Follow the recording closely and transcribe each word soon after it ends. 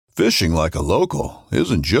Fishing like a local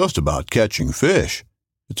isn't just about catching fish.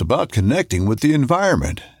 It's about connecting with the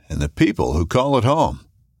environment and the people who call it home.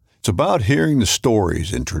 It's about hearing the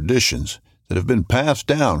stories and traditions that have been passed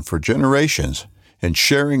down for generations and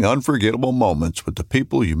sharing unforgettable moments with the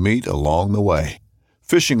people you meet along the way.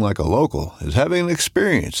 Fishing like a local is having an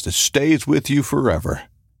experience that stays with you forever.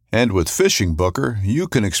 And with Fishing Booker, you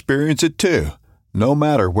can experience it too, no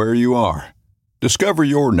matter where you are. Discover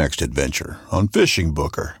your next adventure on Fishing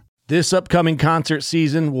Booker. This upcoming concert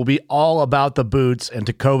season will be all about the boots, and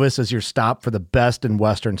Tecovas is your stop for the best in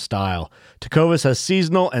Western style. Tecovas has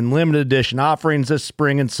seasonal and limited edition offerings this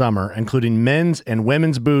spring and summer, including men's and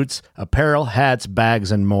women's boots, apparel, hats,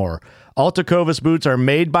 bags, and more. All Tecovas boots are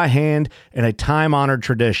made by hand in a time-honored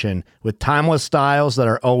tradition with timeless styles that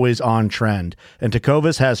are always on trend. And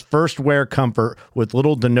Tecovas has first wear comfort with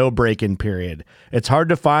little to no break-in period. It's hard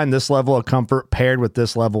to find this level of comfort paired with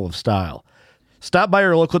this level of style. Stop by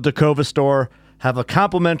your local Tecovas store, have a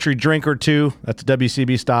complimentary drink or two, that's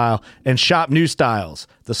WCB style, and shop new styles.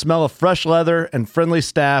 The smell of fresh leather and friendly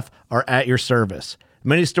staff are at your service.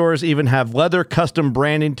 Many stores even have leather custom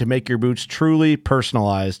branding to make your boots truly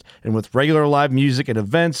personalized. And with regular live music and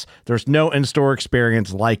events, there's no in-store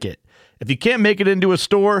experience like it. If you can't make it into a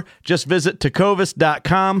store, just visit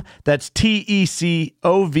tecovas.com. That's TECOVAS.com.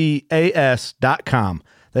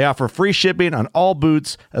 They offer free shipping on all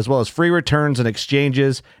boots, as well as free returns and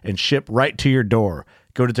exchanges, and ship right to your door.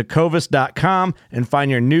 Go to tecovas.com and find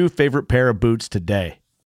your new favorite pair of boots today.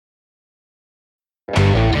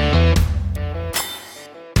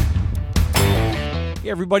 Hey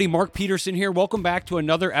everybody, Mark Peterson here. Welcome back to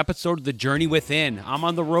another episode of The Journey Within. I'm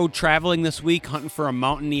on the road traveling this week, hunting for a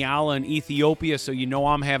mountain nyala in Ethiopia, so you know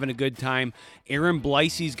I'm having a good time. Aaron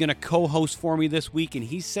Blicey's going to co-host for me this week, and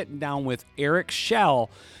he's sitting down with Eric Schell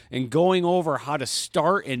and going over how to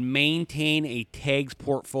start and maintain a tags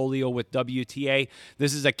portfolio with WTA.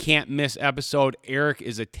 This is a can't-miss episode. Eric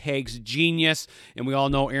is a tags genius, and we all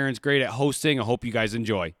know Aaron's great at hosting. I hope you guys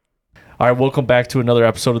enjoy. All right, welcome back to another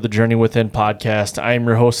episode of the Journey Within podcast. I am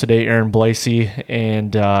your host today, Aaron Blicey,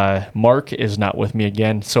 and Mark is not with me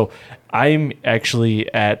again. So I'm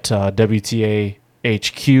actually at WTA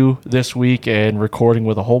HQ this week and recording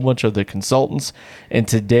with a whole bunch of the consultants. And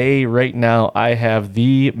today, right now, I have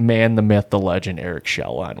the man, the myth, the legend, Eric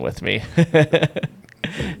Schell on with me.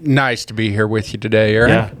 Nice to be here with you today,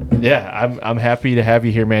 Aaron. Yeah, I'm happy to have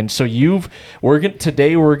you here, man. So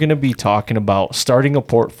today we're gonna be talking about starting a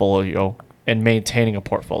portfolio and maintaining a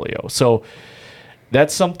portfolio. So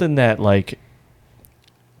that's something that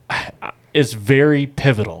is very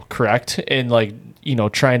pivotal, correct? And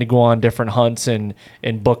trying to go on different hunts and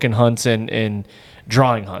booking hunts and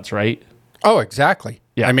drawing hunts, right? Oh, exactly.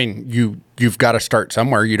 Yeah. I mean, you've got to start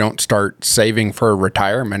somewhere. You don't start saving for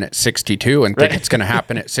retirement at 62 and think it's going to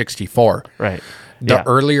happen at 64. Right. The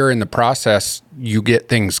earlier in the process you get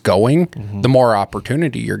things going, the more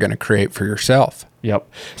opportunity you're going to create for yourself.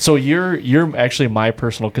 Yep. So you're actually my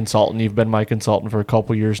personal consultant. You've been my consultant for a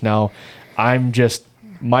couple years now.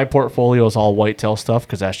 My portfolio is all whitetail stuff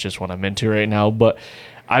because that's just what I'm into right now. But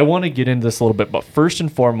I want to get into this a little bit. But first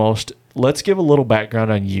and foremost, let's give a little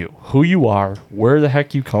background on you, who you are, where the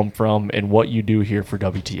heck you come from, and what you do here for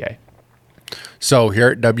WTA. So here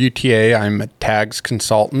at WTA, I'm a tags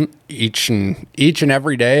consultant. Each and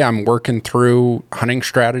every day, I'm working through hunting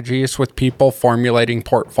strategies with people, formulating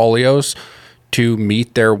portfolios to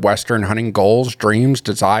meet their Western hunting goals, dreams,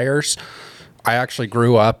 desires. I actually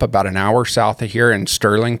grew up about an hour south of here in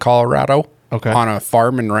Sterling, Colorado, on a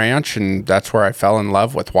farm and ranch, and that's where I fell in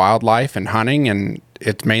love with wildlife and hunting, and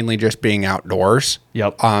it's mainly just being outdoors.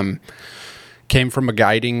 Yep. Came from a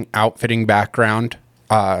guiding, outfitting background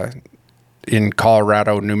in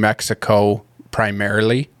Colorado, New Mexico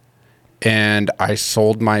primarily, and I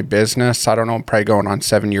sold my business, I don't know, probably going on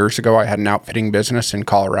 7 years ago. I had an outfitting business in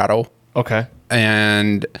Colorado. Okay.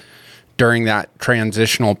 And during that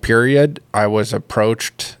transitional period, I was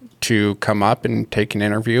approached to come up and take an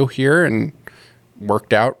interview here, and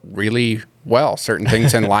worked out really well. Certain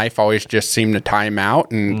things in life always just seem to time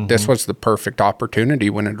out, and this was the perfect opportunity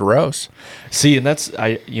when it arose. See, and that's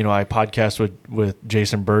I podcast with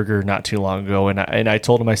Jason Berger not too long ago, and I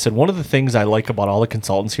told him, I said, one of the things I like about all the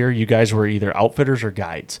consultants here, you guys were either outfitters or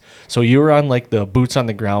guides. So you were on the boots on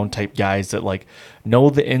the ground type guys that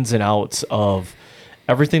know the ins and outs of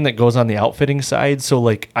everything that goes on the outfitting side. So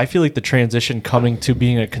I feel like the transition coming to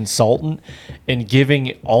being a consultant and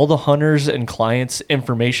giving all the hunters and clients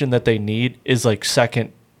information that they need is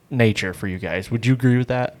second nature for you guys. Would you agree with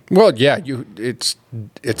that? Well, yeah, it's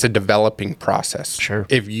a developing process. Sure.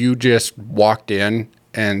 If you just walked in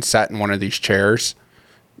and sat in one of these chairs,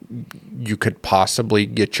 you could possibly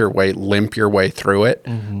limp your way through it,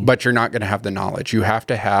 but you're not going to have the knowledge. You have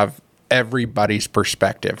to have everybody's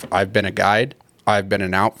perspective. I've been a guide. I've been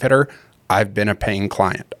an outfitter. I've been a paying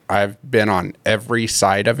client. I've been on every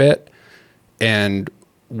side of it. And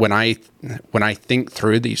when I think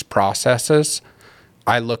through these processes,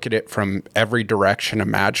 I look at it from every direction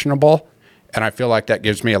imaginable. And I feel like that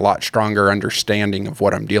gives me a lot stronger understanding of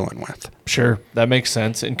what I'm dealing with. Sure, that makes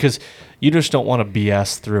sense. And because you just don't want to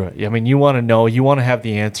BS through it. I mean, you want to know, you want to have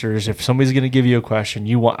the answers. If somebody's going to give you a question,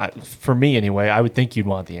 for me anyway, I would think you'd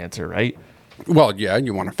want the answer, right? Well, yeah,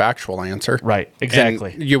 you want a factual answer. Right,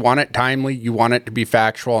 exactly. And you want it timely. You want it to be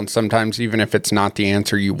factual. And sometimes even if it's not the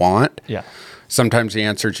answer you want, sometimes the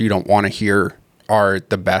answers you don't want to hear are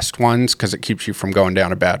the best ones because it keeps you from going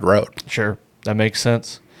down a bad road. Sure, that makes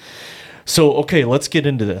sense. So, okay, let's get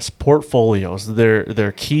into this. Portfolios,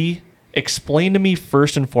 they're key. Explain to me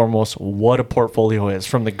first and foremost what a portfolio is.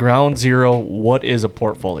 From the ground zero, what is a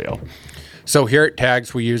portfolio? So here at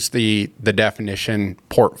Tags, we use the definition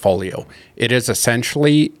portfolio. It is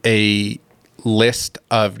essentially a list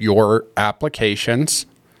of your applications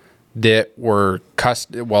that were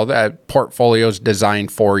that portfolio's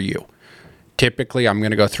designed for you. Typically, I'm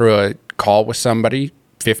going to go through a call with somebody,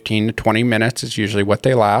 15 to 20 minutes is usually what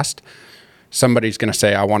they last. Somebody's going to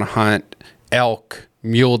say, I want to hunt elk,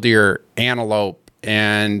 mule deer, antelope,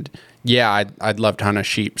 and yeah, I'd love to hunt a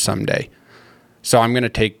sheep someday. So I'm going to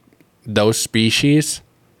take those species,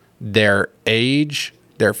 their age,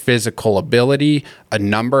 their physical ability, a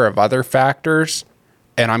number of other factors,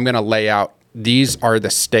 and I'm going to lay out, these are the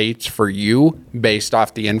states for you based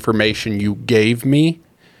off the information you gave me.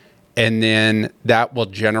 And then that will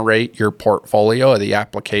generate your portfolio of the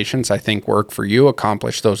applications I think work for you,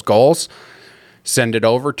 accomplish those goals. Send it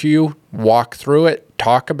over to you, walk through it,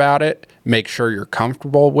 talk about it, make sure you're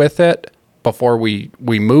comfortable with it before we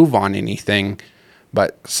move on anything.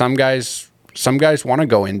 But some guys want to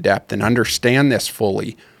go in depth and understand this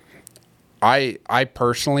fully. I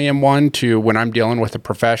personally am one to, when I'm dealing with a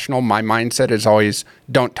professional, my mindset is always,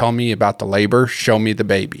 don't tell me about the labor, show me the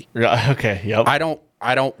baby. Okay, yep. I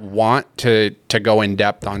don't want to go in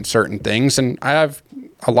depth on certain things, and I have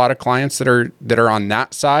a lot of clients that are on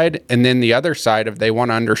that side, and then the other side of they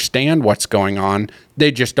want to understand what's going on.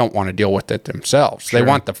 They just don't want to deal with it themselves. Sure. They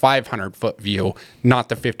want the 500-foot view, not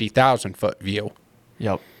the 50,000-foot view.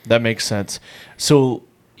 Yep, that makes sense. So,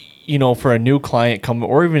 for a new client coming,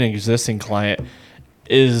 or even an existing client,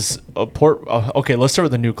 is okay, let's start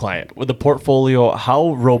with a new client. With a portfolio,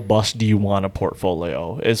 how robust do you want a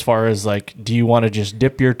portfolio? As far as do you want to just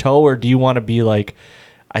dip your toe, or do you want to be like,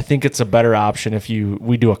 I think it's a better option if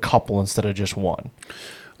we do a couple instead of just one?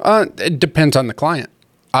 It depends on the client.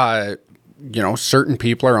 Certain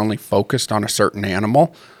people are only focused on a certain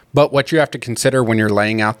animal, but what you have to consider when you're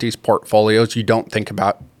laying out these portfolios, you don't think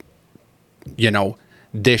about,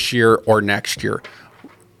 this year or next year.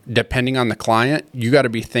 Depending on the client, you got to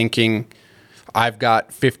be thinking, I've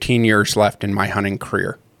got 15 years left in my hunting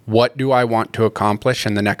career. What do I want to accomplish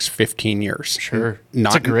in the next 15 years? Sure.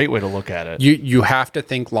 That's a great way to look at it. You have to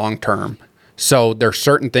think long term. So there's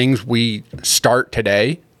certain things we start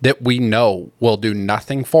today that we know will do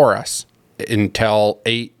nothing for us until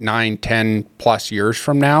 8, 9, 10 plus years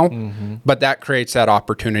from now. Mm-hmm. But that creates that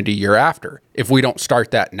opportunity year after. If we don't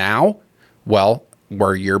start that now, well,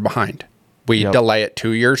 we're a year behind. We delay it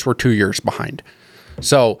 2 years, we're 2 years behind.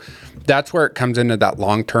 So that's where it comes into that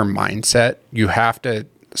long-term mindset. You have to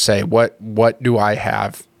say, what do I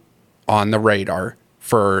have on the radar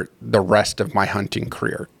for the rest of my hunting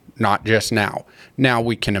career? Not just now. Now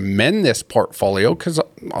we can amend this portfolio because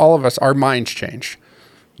all of us, our minds change.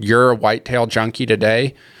 You're a whitetail junkie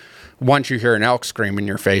today. Once you hear an elk scream in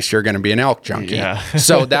your face, you're going to be an elk junkie. Yeah.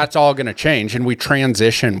 So that's all going to change, and we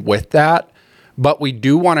transition with that. But we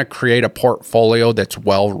do want to create a portfolio that's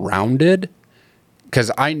well-rounded, because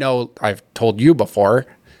I know I've told you before,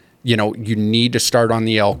 you need to start on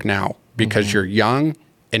the elk now because you're young,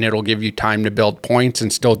 and it'll give you time to build points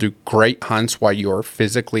and still do great hunts while you're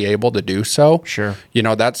physically able to do so. Sure.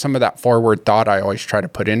 That's some of that forward thought I always try to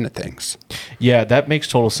put into things. Yeah, that makes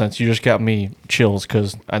total sense. You just got me chills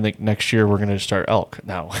because I think next year we're going to start elk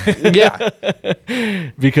now. Yeah.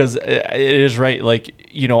 Because it is right.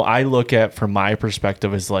 I look at, from my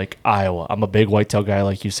perspective, is Iowa. I'm a big whitetail guy,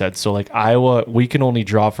 like you said. So Iowa, we can only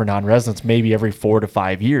draw for non-residents maybe every 4 to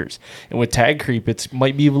 5 years. And with tag creep, it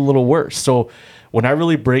might be a little worse. So when I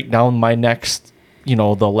really break down my next, the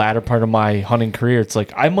latter part of my hunting career, it's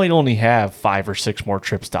I might only have 5 or 6 more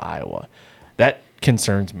trips to Iowa. That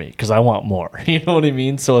concerns me because I want more. You know what I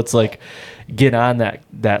mean? So it's get on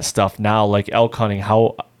that stuff now, elk hunting.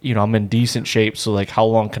 How I'm in decent shape. So like, how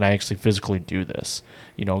long can I actually physically do this?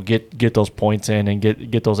 Get those points in and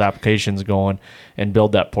get those applications going and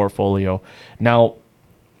build that portfolio. Now,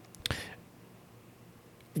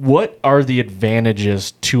 what are the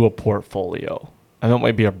advantages to a portfolio? And that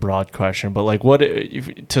might be a broad question, but like,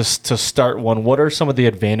 to start one, what are some of the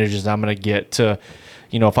advantages I'm going to get to,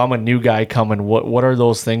 if I'm a new guy coming, what are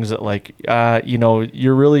those things that like,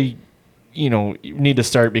 you're really, you need to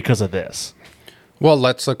start because of this? Well,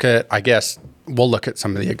 let's look at, I guess we'll look at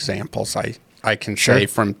some of the examples I can say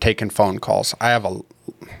from taking phone calls. I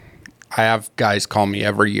have guys call me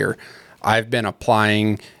every year. I've been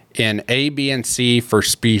applying in A, B, and C for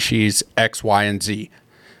species X, Y, and Z.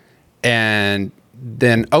 And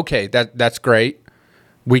then, okay, that's great.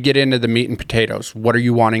 We get into the meat and potatoes. What are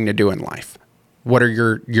you wanting to do in life? What are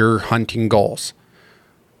your hunting goals?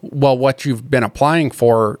 Well, what you've been applying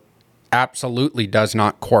for absolutely does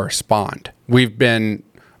not correspond. We've been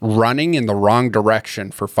running in the wrong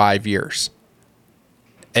direction for 5 years.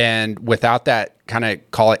 And without that kind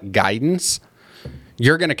of, call it guidance,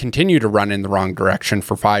 you're going to continue to run in the wrong direction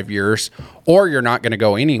for 5 years, or you're not going to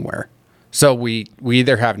go anywhere. So we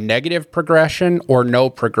either have negative progression or no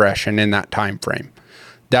progression in that time frame.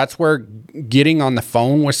 That's where getting on the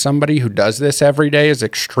phone with somebody who does this every day is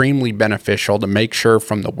extremely beneficial to make sure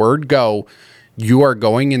from the word go, you are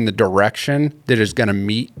going in the direction that is going to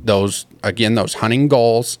meet those hunting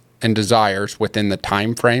goals and desires within the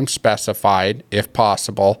time frame specified, if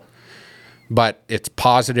possible. But it's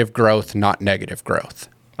positive growth, not negative growth.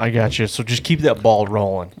 I got you. So just keep that ball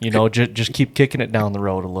rolling, just keep kicking it down the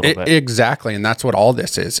road a little bit. Exactly. And that's what all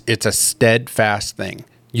this is. It's a steadfast thing.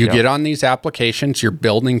 You get on these applications, you're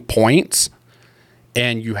building points,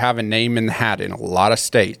 and you have a name in the hat in a lot of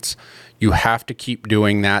states. You have to keep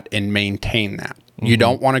doing that and maintain that. Mm-hmm. You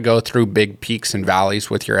don't want to go through big peaks and valleys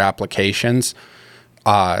with your applications.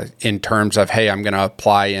 In terms of, hey, I'm going to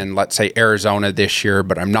apply in, let's say, Arizona this year,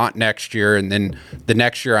 but I'm not next year. And then the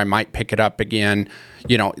next year I might pick it up again.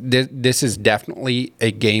 This is definitely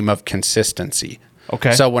a game of consistency.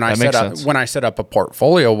 Okay. So when I set up a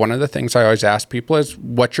portfolio, one of the things I always ask people is,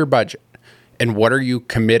 what's your budget? And what are you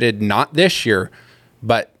committed, not this year,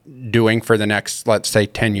 but doing for the next, let's say,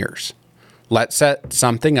 10 years? Let's set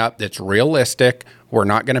something up that's realistic. We're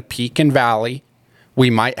not going to peak and valley. We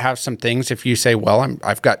might have some things if you say, well,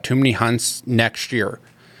 I've got too many hunts next year.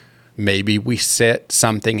 Maybe we sit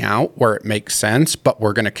something out where it makes sense, but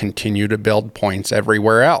we're going to continue to build points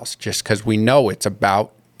everywhere else just because we know it's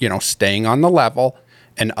about, staying on the level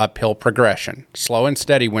and uphill progression. Slow and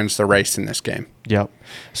steady wins the race in this game. Yep.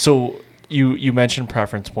 So you mentioned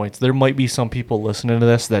preference points. There might be some people listening to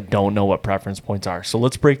this that don't know what preference points are. So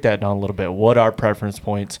let's break that down a little bit. What are preference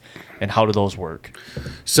points and how do those work?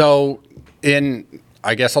 So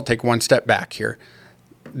I guess I'll take one step back here.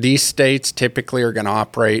 These states typically are going to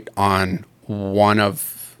operate on one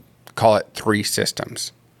of, call it 3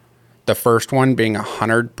 systems. The first one being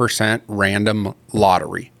 100% random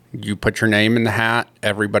lottery. You put your name in the hat,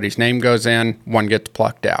 everybody's name goes in, one gets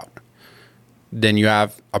plucked out. Then you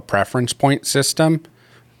have a preference point system.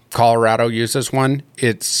 Colorado uses one.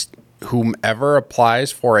 It's whomever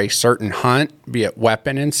applies for a certain hunt, be it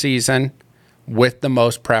weapon in season, with the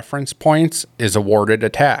most preference points is awarded a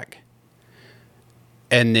tag.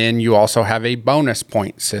 And then you also have a bonus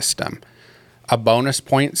point system. A bonus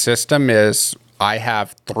point system is, I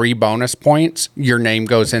have 3 bonus points. Your name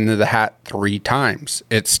goes into the hat 3 times.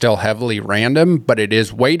 It's still heavily random, but it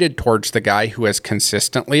is weighted towards the guy who has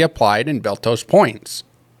consistently applied and built those points.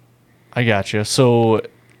 I gotcha. So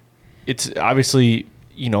it's obviously,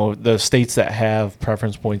 the states that have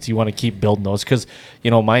preference points, you want to keep building those because,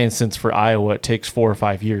 my instance for Iowa, it takes 4 or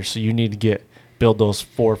 5 years. So you need to build those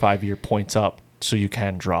 4 or 5 year points up so you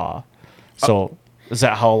can draw. So is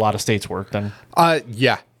that how a lot of states work then?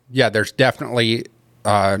 Yeah, there's definitely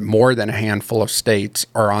more than a handful of states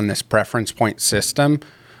are on this preference point system,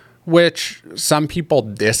 which some people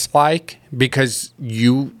dislike because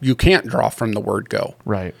you can't draw from the word go.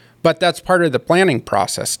 Right. But that's part of the planning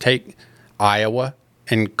process. Take Iowa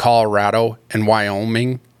and Colorado and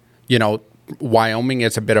Wyoming. Wyoming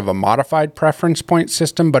is a bit of a modified preference point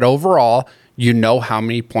system, but overall, how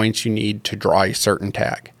many points you need to draw a certain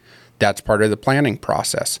tag. That's part of the planning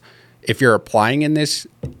process. If you're applying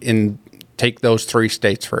take those 3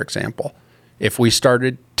 states, for example. If we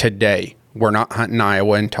started today, we're not hunting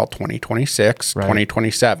Iowa until 2026, right.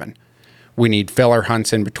 2027. We need filler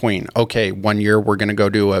hunts in between. Okay, 1 year we're going to go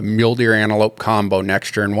do a mule deer antelope combo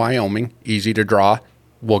next year in Wyoming. Easy to draw.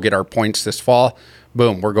 We'll get our points this fall.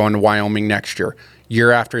 Boom, we're going to Wyoming next year.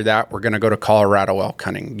 Year after that, we're going to go to Colorado elk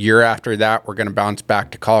hunting. Year after that, we're going to bounce back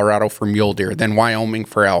to Colorado for mule deer, then Wyoming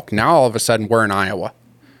for elk. Now, all of a sudden, we're in Iowa.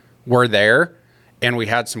 We're there, and we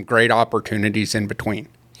had some great opportunities in between.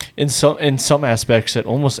 In some aspects, it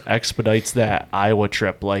almost expedites that Iowa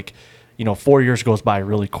trip. Like, 4 years goes by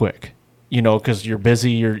really quick, because you're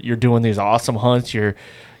busy, you're doing these awesome hunts, you're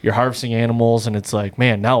harvesting animals, and it's like,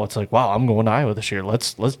 man, now it's like, wow, I'm going to Iowa this year.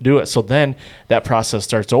 Let's do it. So then that process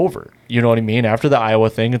starts over. You know what I mean? After the Iowa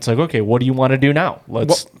thing, it's like, okay, what do you want to do now?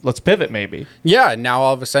 Let's pivot maybe. Yeah. Now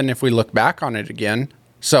all of a sudden, if we look back on it again,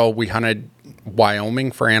 so we hunted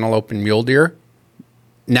Wyoming for antelope and mule deer.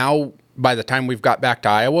 Now, by the time we've got back to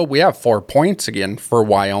Iowa, we have 4 points again for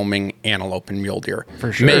Wyoming antelope and mule deer.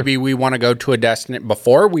 For sure. Maybe we want to go to a destination.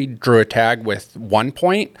 Before we drew a tag with 1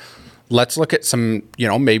 point. Let's look at some,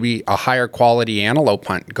 maybe a higher quality antelope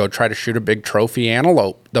hunt. Go try to shoot a big trophy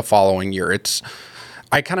antelope the following year.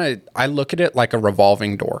 I look at it like a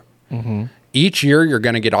revolving door. Mm-hmm. Each year you're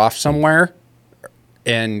going to get off somewhere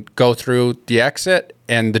and go through the exit,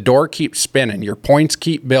 and the door keeps spinning. Your points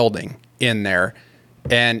keep building in there.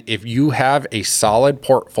 And if you have a solid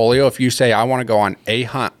portfolio, if you say, I want to go on a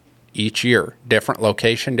hunt each year, different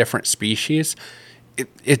location, different species,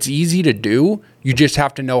 it's easy to do. You just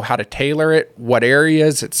have to know how to tailor it, what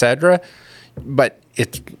areas, etc. But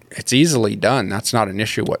it's easily done. That's not an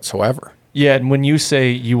issue whatsoever. Yeah, and when you say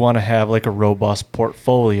you want to have like a robust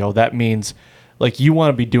portfolio, that means like you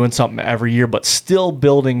want to be doing something every year, but still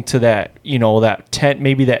building to that, that 10,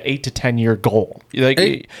 maybe that 8 to 10 year goal.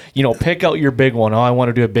 Like, pick out your big one. Oh, I want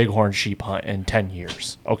to do a bighorn sheep hunt in 10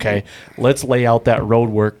 years. Okay, let's lay out that road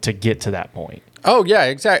work to get to that point. Oh yeah,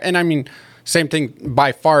 exactly. And I mean, same thing,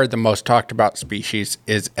 by far the most talked about species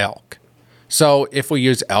is elk. So if we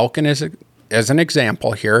use elk as an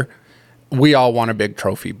example here, we all want a big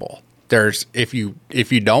trophy bull. If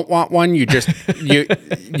you don't want one, you just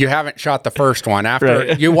you haven't shot the first one. After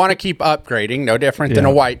right. You want to keep upgrading, no different than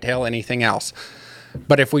a whitetail, anything else.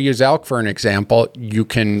 But if we use elk for an example, you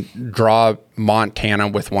can draw Montana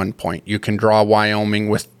with 1 point. You can draw Wyoming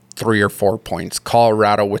with 3 or 4 points.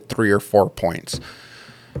 Colorado with 3 or 4 points.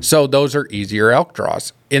 So those are easier elk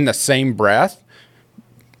draws. In the same breath,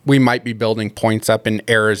 we might be building points up in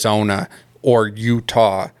Arizona or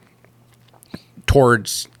Utah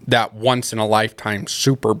towards that once-in-a-lifetime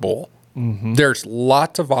Super Bowl. Mm-hmm. There's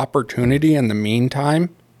lots of opportunity in the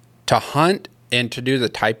meantime to hunt and to do the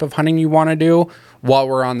type of hunting you want to do while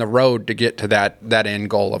we're on the road to get to that end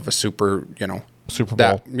goal of a Super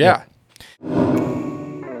Bowl. Yeah.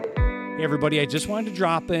 Hey everybody, I just wanted to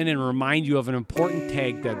drop in and remind you of an important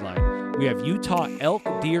tag deadline. We have Utah elk,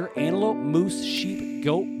 deer, antelope, moose, sheep,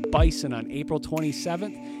 goat, bison on April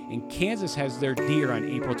 27th, and Kansas has their deer on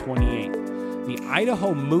April 28th. The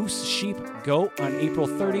Idaho moose, sheep, goat on April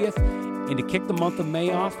 30th, and to kick the month of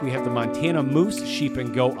May off, we have the Montana moose, sheep,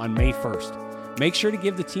 and goat on May 1st. Make sure to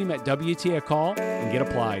give the team at WTA a call and get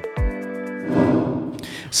applied.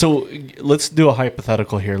 So let's do a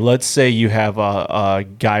hypothetical here. Let's say you have a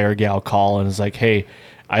guy or gal call and is like, hey,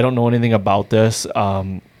 I don't know anything about this.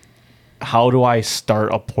 How do I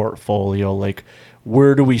start a portfolio? Like,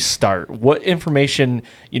 where do we start? What information,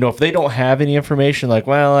 if they don't have any information, like,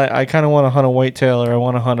 well, I kind of want to hunt a whitetail, or I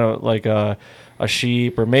want to hunt a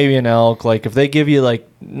sheep, or maybe an elk. Like, if they give you like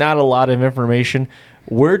not a lot of information,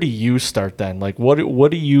 where do you start then? Like, what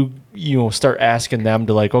do you start asking them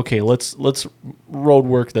to, like, okay, let's road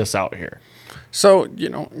work this out here. So,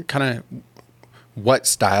 kind of what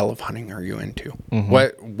style of hunting are you into? Mm-hmm.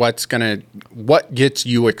 What gets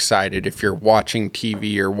you excited if you're watching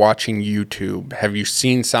TV or watching YouTube? Have you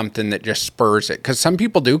seen something that just spurs it? Because some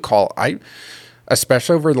people do call.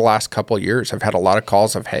 Especially over the last couple of years, I've had a lot of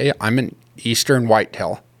calls of, hey, I'm an Eastern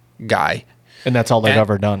whitetail guy. And that's all they've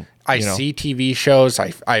ever done. I see TV shows.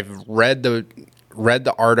 I've read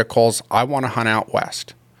the articles. I want to hunt out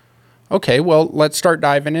west. Okay, well, let's start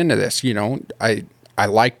diving into this. I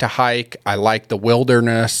like to hike. I like the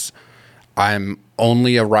wilderness. I'm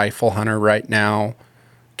only a rifle hunter right now.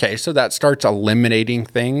 Okay, so that starts eliminating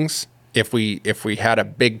things. If we had a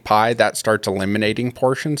big pie, that starts eliminating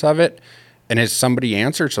portions of it. And as somebody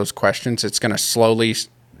answers those questions, it's going to slowly,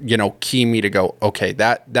 key me to go, okay,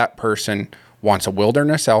 that person wants a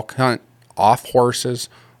wilderness elk hunt off horses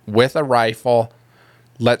with a rifle.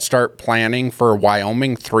 Let's start planning for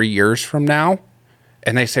Wyoming 3 years from now.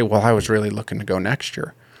 And they say, well, I was really looking to go next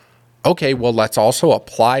year. Okay, well, let's also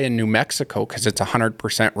apply in New Mexico because it's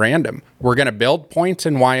 100% random. We're going to build points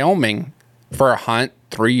in Wyoming for a hunt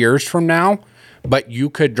 3 years from now, but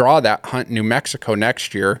you could draw that hunt in New Mexico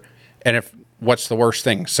next year. And what's the worst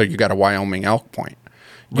thing? So you got a Wyoming elk point.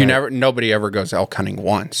 Nobody ever goes elk hunting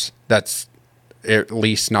once. That's At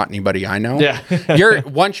least not anybody I know. Yeah.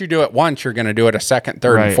 Once you do it once, you're going to do it a second,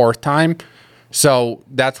 third, and fourth time. So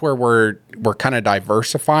that's where we're kind of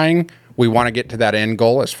diversifying. We want to get to that end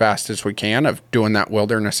goal as fast as we can of doing that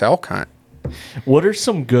wilderness elk hunt. What are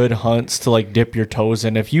some good hunts to like dip your toes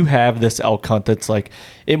in? If you have this elk hunt that's like,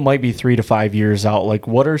 it might be 3 to 5 years out, like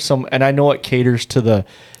what are some, and I know it caters to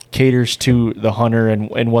the hunter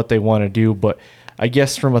and what they want to do, but I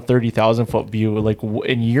guess from a 30,000 foot view, like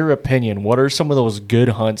in your opinion, what are some of those good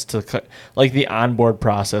hunts to like the onboard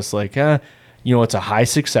process? Like, it's a high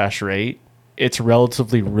success rate. It's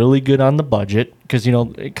relatively really good on the budget because,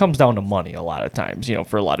 it comes down to money a lot of times,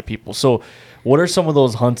 for a lot of people. So what are some of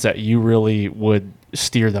those hunts that you really would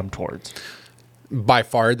steer them towards? By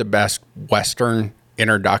far the best Western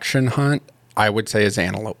introduction hunt, I would say, is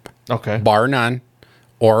antelope. Okay. Bar none,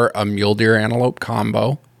 or a mule deer antelope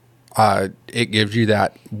combo. It gives you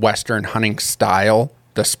that Western hunting style,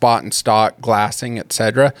 the spot and stalk, glassing,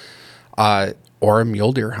 etc. Or a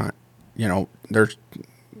mule deer hunt.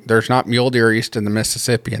 There's not mule deer east of the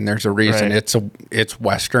Mississippi, and there's a reason. Right. It's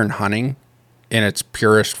Western hunting in its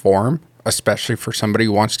purest form, especially for somebody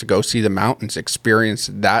who wants to go see the mountains, experience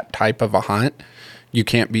that type of a hunt. You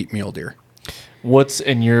can't beat mule deer. What's,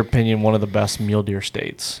 in your opinion, one of the best mule deer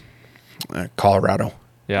states? Colorado.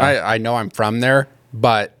 Yeah. I know I'm from there,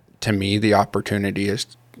 but to me, the opportunity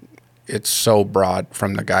it's so broad.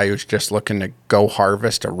 From the guy who's just looking to go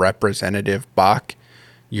harvest a representative buck,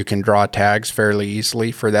 you can draw tags fairly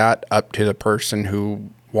easily for that, up to the person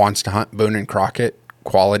who wants to hunt Boone and Crockett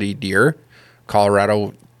quality deer.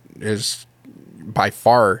 Colorado is by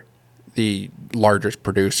far the largest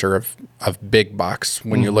producer of big bucks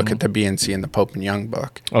when you look at the BNC and the Pope and Young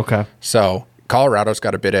book. Okay. So Colorado's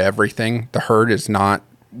got a bit of everything. The herd is not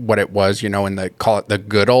what it was, in call it the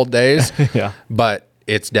good old days. Yeah. But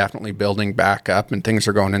it's definitely building back up and things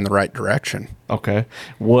are going in the right direction. Okay.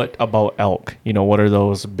 What about elk? What are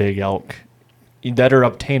those big elk that are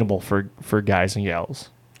obtainable for guys and gals?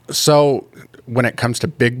 So when it comes to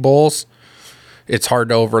big bulls, it's hard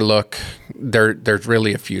to overlook. There's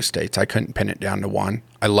really a few states. I couldn't pin it down to one.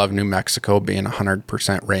 I love New Mexico being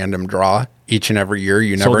 100% random draw each and every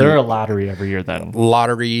year. So they're a lottery every year then?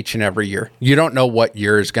 Lottery each and every year. You don't know what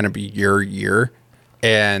year is going to be your year.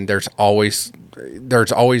 And there's always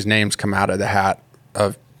names come out of the hat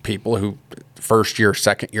of people who first year,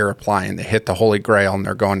 second year applying. They hit the Holy Grail and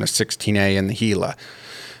they're going to 16A in the Gila.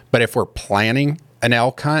 But if we're planning an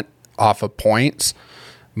elk hunt off of points,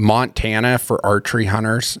 Montana for archery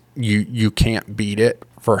hunters, you can't beat it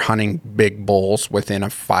for hunting big bulls within a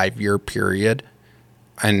 5-year period.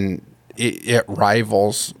 And it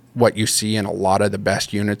rivals what you see in a lot of the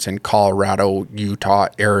best units in Colorado, Utah,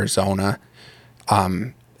 Arizona,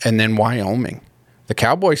 and then Wyoming. The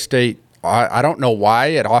cowboy state, I don't know why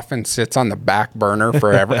it often sits on the back burner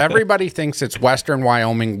forever. Everybody thinks it's Western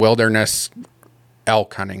Wyoming wilderness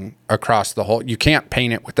elk hunting across the whole. You can't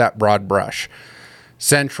paint it with that broad brush.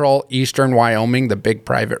 Central, Eastern Wyoming, the big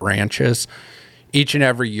private ranches, each and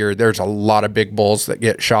every year there's a lot of big bulls that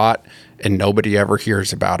get shot and nobody ever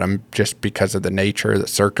hears about them just because of the nature of the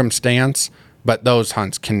circumstance. But those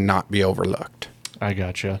hunts cannot be overlooked. I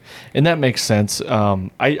gotcha. And that makes sense.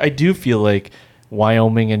 I do feel like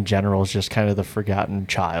Wyoming in general is just kind of the forgotten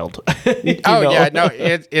child. Yeah, no,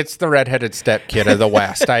 it's the redheaded stepkid of the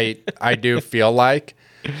West. I do feel like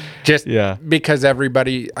just because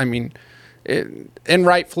everybody, and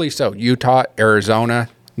rightfully so, Utah, Arizona,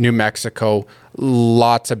 New Mexico,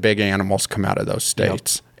 lots of big animals come out of those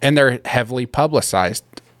states. Yep. And they're heavily publicized.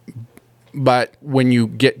 But when you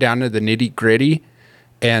get down to the nitty gritty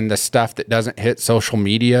and the stuff that doesn't hit social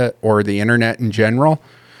media or the internet in general,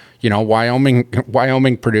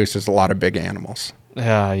 Wyoming produces a lot of big animals.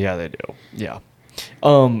 Yeah, they do. Yeah.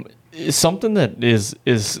 Something that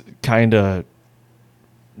is kind of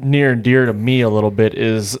near and dear to me a little bit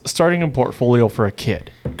is starting a portfolio for a kid,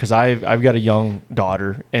 because I've got a young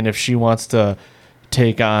daughter, and if she wants to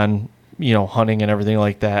take on hunting and everything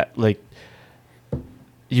like that, like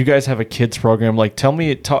you guys have a kids program, like talk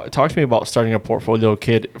to me about starting a portfolio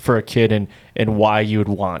for a kid and why you would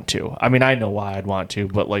want to. I mean, I know why I'd want to,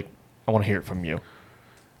 but like I want to hear it from you.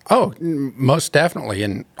 Oh, most definitely.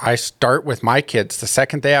 And I start with my kids. The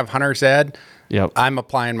second they have hunter's ed, yep, I'm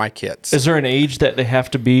applying my kids. Is there an age that they have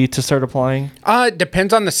to be to start applying? It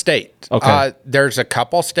depends on the state. Okay. There's a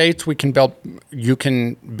couple states you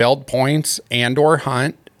can build points and or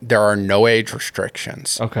hunt. There are no age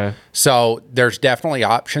restrictions. Okay. So there's definitely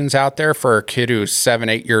options out there for a kid who's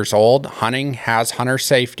 7-8 years old. Hunting has hunter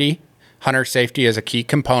safety. Hunter safety is a key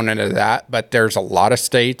component of that, but there's a lot of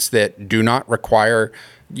states that do not require,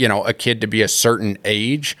 a kid to be a certain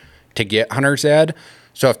age. to get hunter's ed.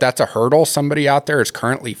 So if that's a hurdle somebody out there is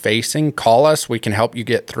currently facing, call us. We can help you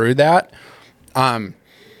get through that.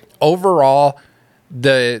 Overall,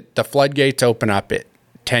 the floodgates open up at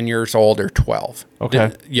 10 years old or 12.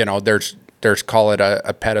 Okay. There's call it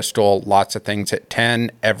a pedestal, lots of things at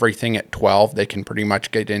 10, everything at 12 they can pretty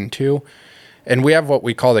much get into. And we have what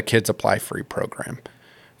we call the Kids Apply Free program.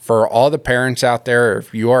 For all the parents out there,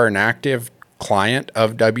 if you are an active client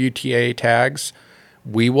of WTA tags,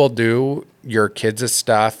 we will do your kids'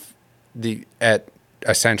 stuff at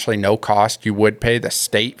essentially no cost. You would pay the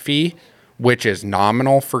state fee, which is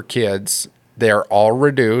nominal for kids. They're all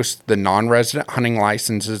reduced. The non-resident hunting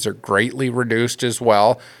licenses are greatly reduced as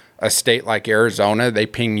well. A state like Arizona, they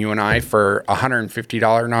ping you and I for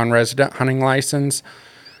 $150 non-resident hunting license.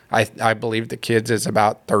 I believe the kids is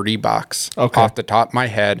about $30 off the top of my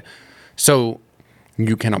head. So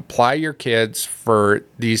you can apply your kids for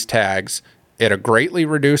these tags at a greatly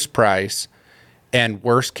reduced price, and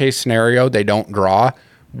worst case scenario, they don't draw.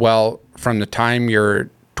 Well, from the time you're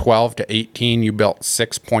 12 to 18, you built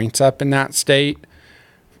 6 points up in that state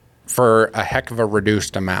for a heck of a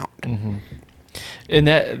reduced amount. Mm-hmm. And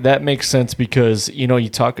that makes sense because, you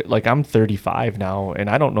talk, like, I'm 35 now, and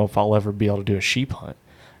I don't know if I'll ever be able to do a sheep hunt,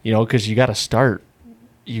 because you got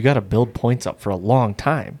to build points up for a long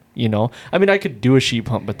time, I mean, I could do a sheep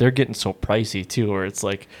hunt, but they're getting so pricey too, where it's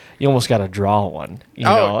like, you almost got to draw one,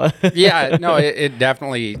 know? Yeah, no, it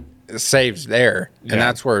definitely saves there. And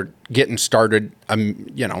that's where getting started,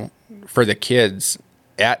 for the kids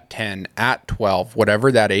at 10, at 12,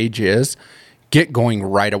 whatever that age is, get going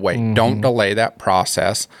right away. Mm-hmm. Don't delay that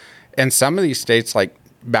process. And some of these states, like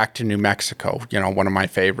back to New Mexico, one of my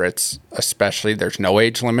favorites, especially, there's no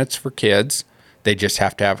age limits for kids. They just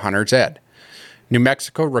have to have hunter's ed. New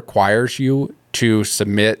Mexico requires you to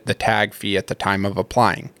submit the tag fee at the time of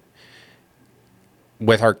applying.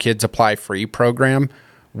 With our Kids Apply Free program,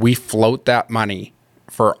 we float that money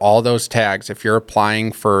for all those tags. If you're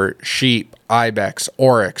applying for sheep, ibex,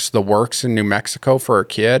 oryx, the works in New Mexico for a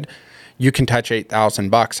kid, you can touch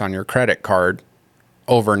 $8,000 on your credit card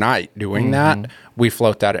overnight doing that. We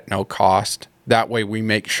float that at no cost. That way we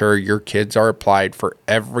make sure your kids are applied for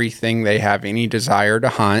everything they have any desire to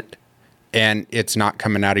hunt, and it's not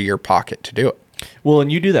coming out of your pocket to do it. Well,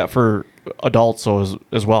 and you do that for adults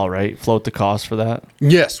as well, right? Float the cost for that?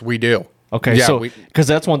 Yes, we do. Okay, yeah, so because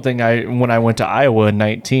that's one thing when I went to Iowa in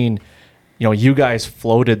 19, you guys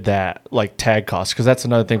floated that like tag cost, because that's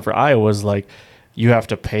another thing for Iowa is like you have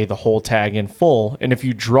to pay the whole tag in full, and if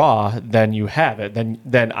you draw, then you have it.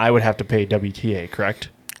 Then I would have to pay WTA, correct?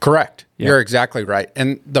 Correct. Yeah. You're exactly right.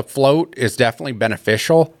 And the float is definitely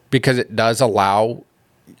beneficial because it does allow,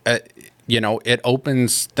 it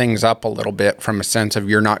opens things up a little bit from a sense of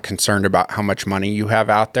you're not concerned about how much money you have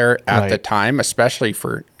out there at the time, especially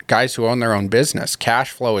for guys who own their own business. Cash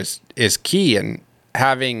flow is key, and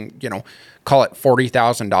having, call it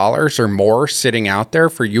 $40,000 or more sitting out there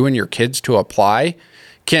for you and your kids to apply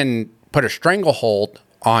can put a stranglehold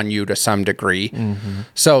on you to some degree. Mm-hmm.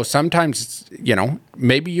 So sometimes,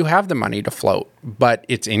 maybe you have the money to float, but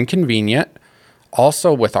it's inconvenient.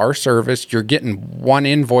 Also, with our service, you're getting one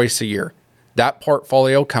invoice a year. That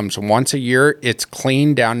portfolio comes once a year. It's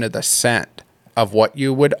clean down to the cent of what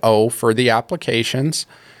you would owe for the applications.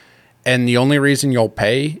 And the only reason you'll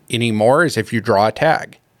pay anymore is if you draw a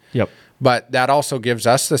tag. Yep. But that also gives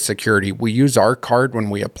us the security. We use our card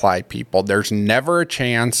when we apply people. There's never a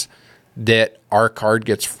chance that our card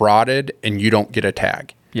gets frauded and you don't get a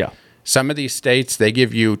tag. Yeah. Some of these states, they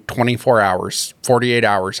give you 24 hours, 48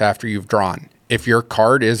 hours after you've drawn. If your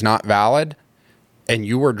card is not valid and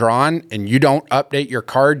you were drawn and you don't update your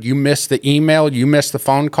card, you miss the email, you miss the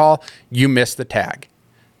phone call, you miss the tag.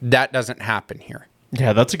 That doesn't happen here.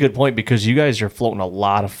 Yeah, that's a good point, because you guys are floating a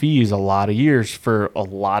lot of fees, a lot of years for a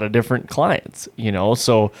lot of different clients,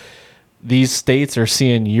 so these states are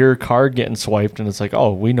seeing your card getting swiped, and it's like,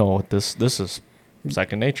 oh, we know this is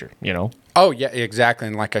second nature, Oh, yeah, exactly.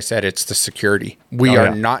 And like I said, it's the security.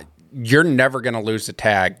 You're never going to lose a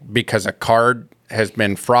tag because a card has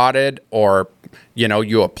been frauded, or,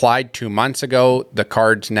 you applied 2 months ago, the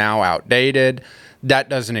card's now outdated. That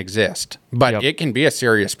doesn't exist. But it can be a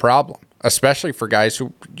serious problem, especially for guys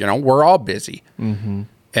who, we're all busy. Mm-hmm.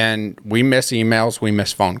 And we miss emails, we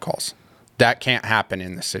miss phone calls. That can't happen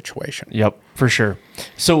in this situation. Yep, for sure.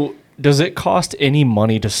 So does it cost any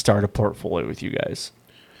money to start a portfolio with you guys?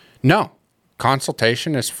 No.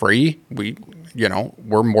 Consultation is free.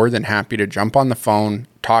 We're more than happy to jump on the phone,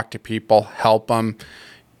 talk to people, help them.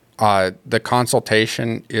 The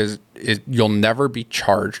consultation is you'll never be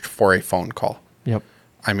charged for a phone call. Yep.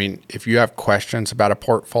 I mean, if you have questions about a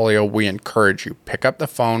portfolio, we encourage you, pick up the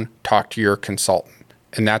phone, talk to your consultant.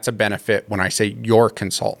 And that's a benefit when I say your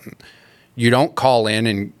consultant. You don't call in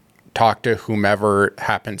and talk to whomever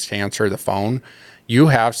happens to answer the phone. You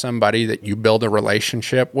have somebody that you build a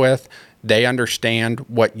relationship with. They understand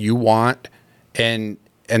what you want, and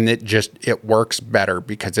it works better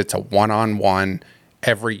because it's a one-on-one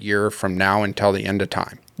every year from now until the end of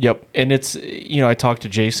time. Yep. And it's, I talked to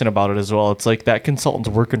Jason about it as well. It's like that consultant's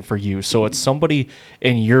working for you. So it's somebody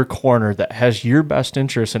in your corner that has your best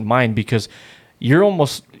interest in mind, because you're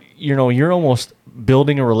almost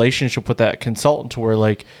building a relationship with that consultant to where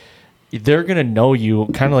like they're going to know you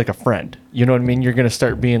kind of like a friend. You know what I mean? You're going to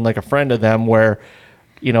start being like a friend of them where,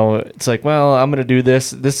 it's like, well, I'm going to do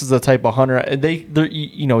this. This is the type of hunter. And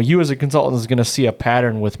you as a consultant is going to see a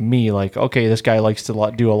pattern with me. Like, okay, this guy likes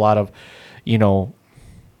to do a lot of,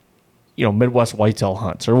 Midwest whitetail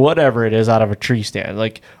hunts or whatever it is out of a tree stand.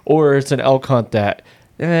 Like, or it's an elk hunt that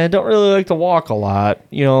don't really like to walk a lot,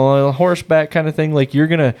 a horseback kind of thing. Like you're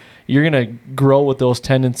gonna grow with those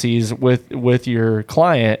tendencies with your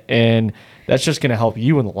client, and that's just gonna help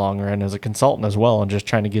you in the long run as a consultant as well, and just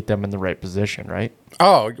trying to get them in the right position, right?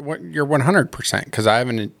 Oh, you're 100%, because I have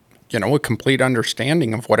a complete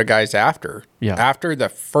understanding of what a guy's after. Yeah. After the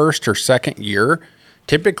first or second year,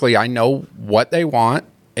 typically I know what they want,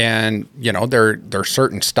 and there's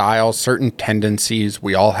certain styles, certain tendencies.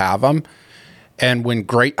 We all have them. And when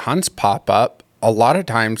great hunts pop up, a lot of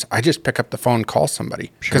times I just pick up the phone, call somebody,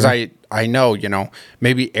 because I know,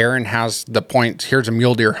 maybe Aaron has the points. Here's a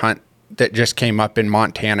mule deer hunt that just came up in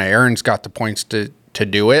Montana. Aaron's got the points to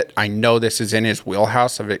do it. I know this is in his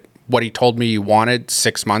wheelhouse of it. What he told me he wanted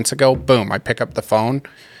 6 months ago, boom, I pick up the phone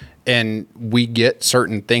and we get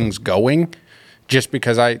certain things going just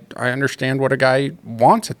because I understand what a guy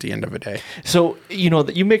wants at the end of the day. So,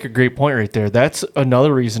 you make a great point right there. That's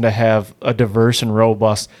another reason to have a diverse and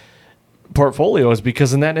robust portfolio, is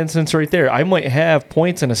because in that instance right there, I might have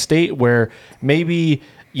points in a state where maybe,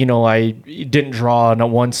 I didn't draw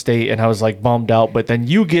in one state and I was like bummed out, but then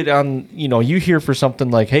you get on, you hear for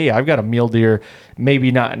something like, hey, I've got a mule deer,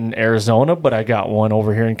 maybe not in Arizona, but I got one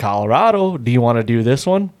over here in Colorado. Do you want to do this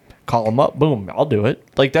one? Call them up, boom, I'll do it.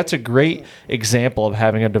 Like, that's a great example of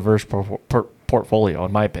having a diverse portfolio,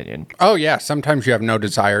 in my opinion. Oh, yeah. Sometimes you have no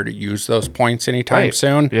desire to use those points anytime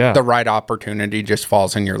soon. Yeah. The right opportunity just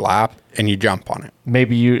falls in your lap and you jump on it.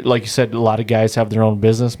 Maybe you, like you said, a lot of guys have their own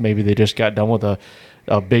business. Maybe they just got done with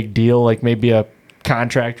a big deal, like maybe a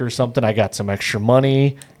contractor or something. I got some extra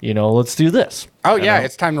money, let's do this. Oh, yeah.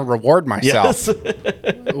 It's time to reward myself.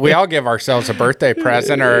 Yes. We all give ourselves a birthday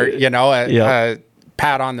present or, a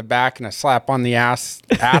pat on the back and a slap on the ass,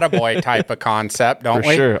 attaboy type of concept, don't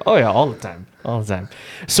we? Sure. Oh, yeah, all the time.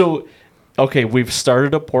 So, okay, we've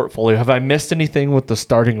started a portfolio. Have I missed anything with the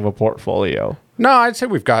starting of a portfolio? No, I'd say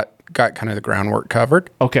we've got kind of the groundwork covered.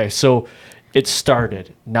 Okay, so it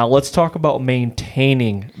started. Now let's talk about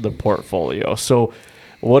maintaining the portfolio. So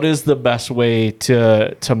what is the best way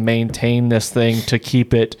to maintain this thing, to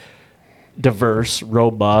keep it diverse,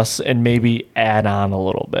 robust, and maybe add on a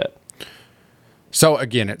little bit? So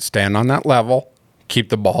again, it's stand on that level, keep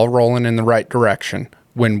the ball rolling in the right direction.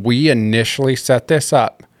 When we initially set this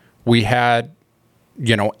up, we had,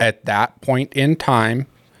 at that point in time,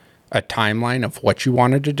 a timeline of what you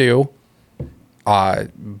wanted to do. How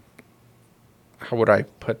would I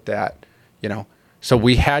put that? So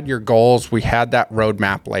we had your goals, we had that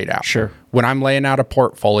roadmap laid out. Sure. When I'm laying out a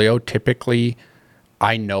portfolio, typically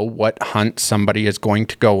I know what hunt somebody is going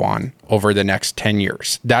to go on over the next 10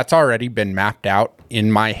 years. That's already been mapped out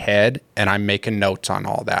in my head, and I'm making notes on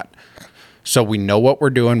all that. So we know what we're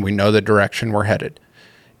doing. We know the direction we're headed.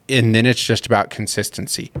 And then it's just about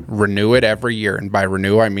consistency. Renew it every year. And by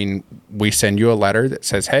renew, I mean we send you a letter that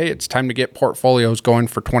says, hey, it's time to get portfolios going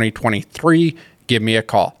for 2023. Give me a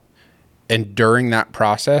call. And during that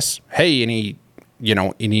process, hey, any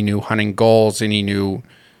new hunting goals, any new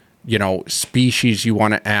species you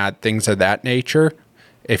want to add, things of that nature.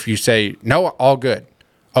 If you say, no, all good.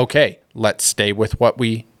 Okay, let's stay with what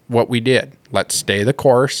we did. Let's stay the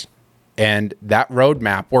course. And that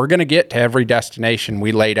roadmap, we're going to get to every destination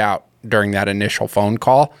we laid out during that initial phone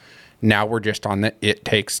call. Now we're just on it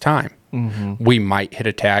takes time. Mm-hmm. We might hit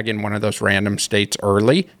a tag in one of those random states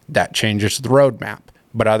early. That changes the roadmap.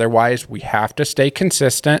 But otherwise, we have to stay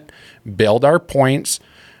consistent, build our points,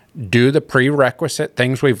 do the prerequisite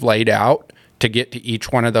things we've laid out to get to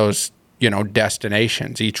each one of those,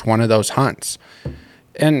 destinations, each one of those hunts.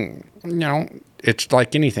 And, it's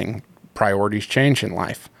like anything, priorities change in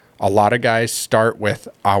life. A lot of guys start with,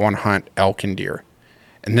 I want to hunt elk and deer.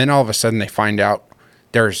 And then all of a sudden they find out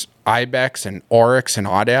there's ibex and oryx and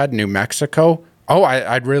aoudad, New Mexico. Oh,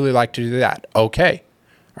 I'd really like to do that. Okay.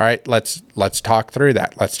 All right, let's talk through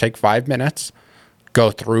that. Let's take 5 minutes,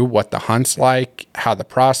 go through what the hunt's like, how the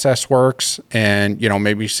process works, and,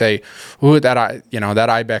 maybe say, ooh, that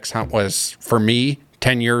ibex hunt was for me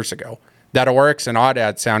 10 years ago. That oryx and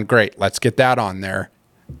aoudad sound great. Let's get that on there.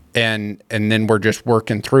 And then we're just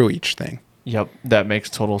working through each thing. Yep, that makes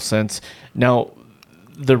total sense. Now,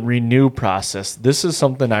 the renew process, this is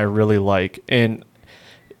something I really like. And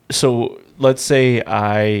so let's say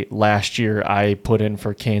last year I put in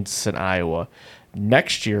for Kansas and Iowa.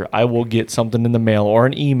 Next year, I will get something in the mail or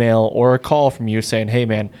an email or a call from you saying, hey,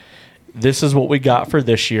 man, this is what we got for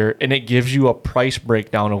this year. And it gives you a price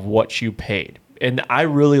breakdown of what you paid. And I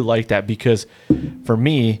really like that because for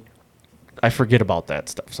me, I forget about that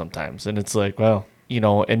stuff sometimes. And it's like, well,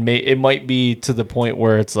 and it might be to the point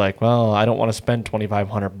where it's like, well, I don't want to spend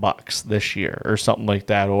 $2,500 this year or something like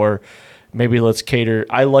that. Or maybe let's cater.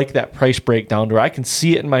 I like that price breakdown where I can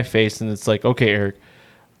see it in my face and it's like, okay, Eric,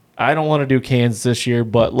 I don't want to do Kansas this year,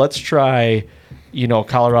 but let's try,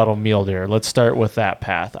 Colorado mule deer. Let's start with that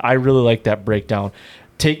path. I really like that breakdown.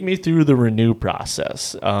 Take me through the renew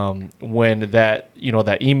process when that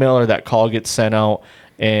email or that call gets sent out,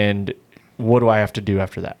 and what do I have to do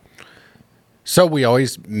after that? So we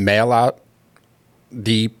always mail out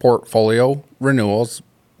the portfolio renewals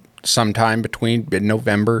sometime between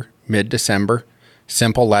mid-November, mid-December.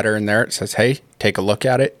 Simple letter in there. It says, hey, take a look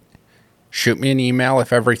at it. Shoot me an email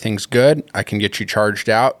if everything's good. I can get you charged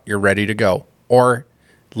out. You're ready to go. Or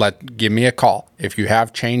give me a call. If you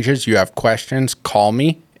have changes, you have questions, call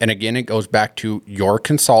me. And again, it goes back to your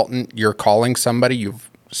consultant. You're calling somebody you've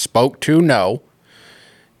spoke to,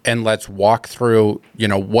 and let's walk through,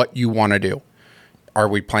 what you want to do. Are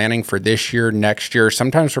we planning for this year, next year?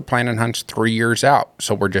 Sometimes we're planning hunts 3 years out.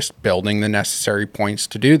 So we're just building the necessary points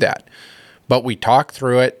to do that. But we talk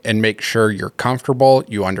through it and make sure you're comfortable,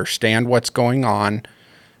 you understand what's going on,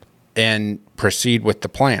 and proceed with the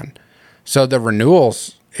plan. So the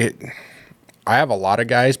renewals, I have a lot of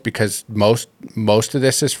guys because most of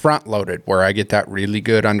this is front loaded where I get that really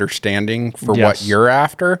good understanding for what you're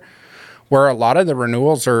after, where a lot of the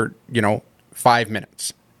renewals are, 5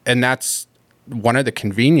 minutes. And that's one of the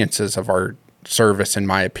conveniences of our service, in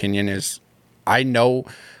my opinion, is I know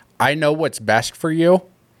what's best for you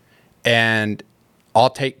and I'll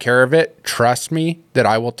take care of it. Trust me that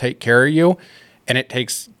I will take care of you. And it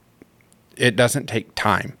doesn't take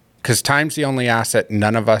time. Because time's the only asset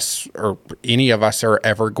none of us or any of us are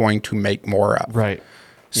ever going to make more of. Right.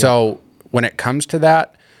 So when it comes to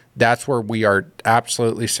that, that's where we are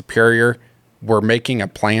absolutely superior. We're making a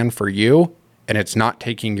plan for you, and it's not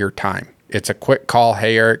taking your time. It's a quick call.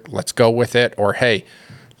 Hey, Eric, let's go with it. Or, hey,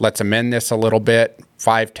 let's amend this a little bit.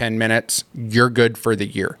 5-10 minutes. You're good for the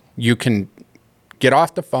year. You can get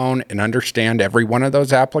off the phone and understand every one of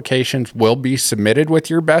those applications will be submitted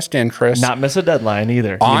with your best interest. Not miss a deadline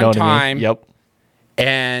either. On time. I mean? Yep.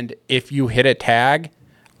 And if you hit a tag,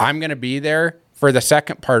 I'm going to be there for the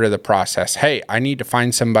second part of the process. Hey, I need to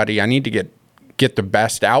find somebody. I need to get the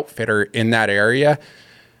best outfitter in that area.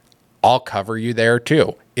 I'll cover you there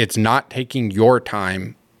too. It's not taking your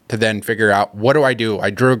time to then figure out, what do?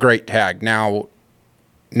 I drew a great tag. Now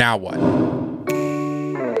what?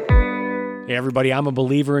 Hey everybody, I'm a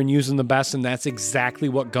believer in using the best, and that's exactly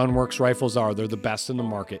what Gunworks rifles are. They're the best in the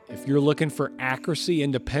market. If you're looking for accuracy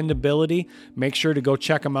and dependability, make sure to go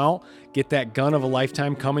check them out. Get that gun of a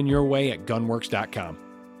lifetime coming your way at gunworks.com.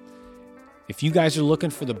 If you guys are looking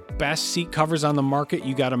for the best seat covers on the market,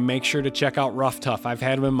 you got to make sure to check out Rough Tough. I've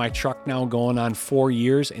had them in my truck now going on 4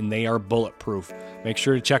 years, and they are bulletproof. Make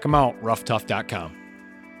sure to check them out, roughtough.com.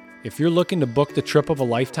 If you're looking to book the trip of a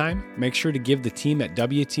lifetime, make sure to give the team at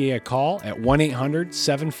WTA a call at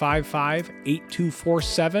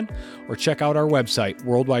 1-800-755-8247 or check out our website,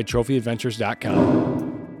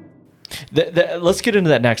 worldwidetrophyadventures.com. Let's get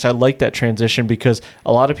into that next. I like that transition because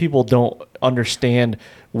a lot of people don't understand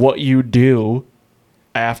what you do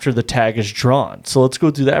after the tag is drawn. So let's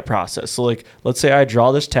go through that process. So let's say I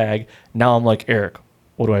draw this tag. Now I'm like, Eric,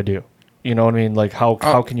 what do I do? You know what I mean? Like, how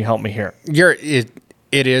can you help me here?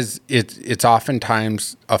 It's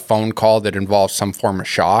oftentimes a phone call that involves some form of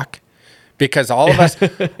shock, because all of us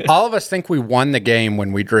think we won the game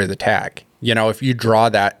when we drew the tag. If you draw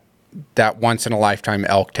that once in a lifetime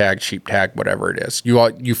elk tag, sheep tag, whatever it is,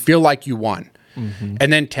 you feel like you won. Mm-hmm.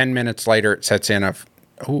 And then 10 minutes later it sets in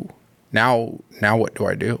now what do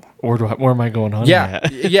I do? Or where am I going on? Yeah.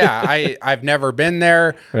 I've never been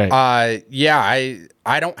there. Right. I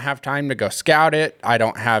don't have time to go scout it. I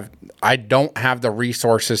don't have the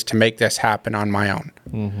resources to make this happen on my own.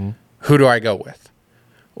 Mm-hmm. Who do I go with?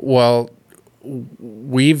 Well,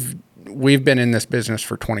 we've been in this business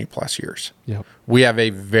for 20 plus years. Yep. We have a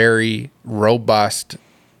very robust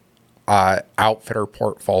outfitter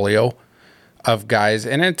portfolio of guys,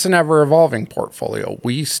 and it's an ever-evolving portfolio.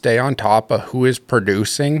 We stay on top of who is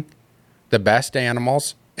producing the best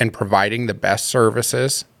animals and providing the best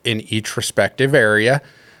services in each respective area.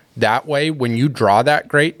 That way, when you draw that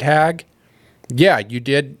great tag, yeah, you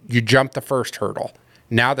jumped the first hurdle.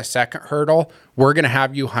 Now the second hurdle, we're going to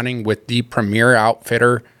have you hunting with the premier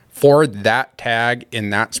outfitter for that tag in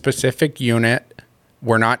that specific unit.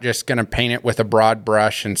 We're not just going to paint it with a broad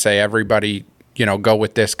brush and say everybody, go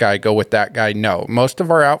with this guy, go with that guy. No, most of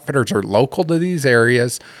our outfitters are local to these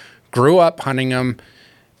areas, grew up hunting them,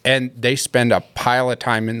 and they spend a pile of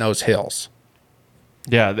time in those hills.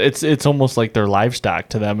 Yeah, it's almost like their livestock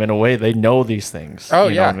to them in a way. They know these things. Oh,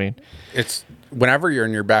 you yeah. know what I mean? It's whenever you're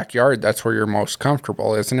in your backyard, that's where you're most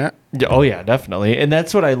comfortable, isn't it? Yeah, oh yeah, definitely. And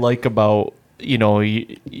that's what I like about, you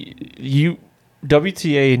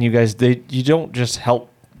WTA and you guys, you don't just help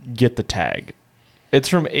get the tag. It's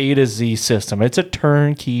from A to Z system. It's a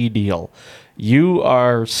turnkey deal. You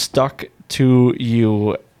are stuck to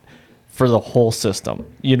you for the whole system.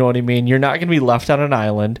 You know what I mean? You're not going to be left on an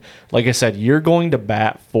island. Like I said, you're going to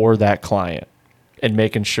bat for that client and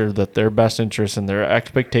making sure that their best interest and their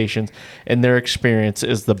expectations and their experience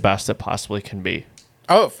is the best it possibly can be.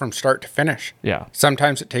 Oh, from start to finish. Yeah.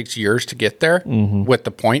 Sometimes it takes years to get there with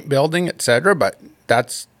the point building, et cetera, but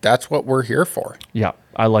that's what we're here for. Yeah,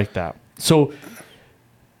 I like that. So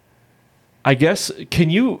I guess,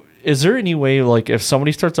 is there any way, like if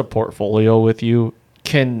somebody starts a portfolio with you,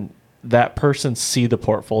 can that person see the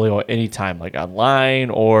portfolio at any time, like online,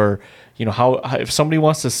 or how if somebody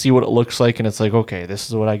wants to see what it looks like and it's like, okay, this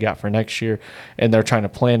is what I got for next year, and they're trying to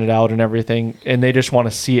plan it out and everything, and they just want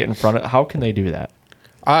to see it in front of, how can they do that?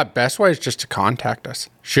 Best way is just to contact us.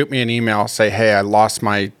 Shoot me an email, say, hey, I lost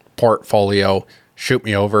my portfolio. Shoot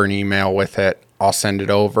me over an email with it. I'll send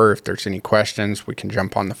it over. If there's any questions, we can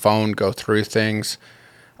jump on the phone, go through things.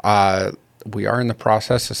 We are in the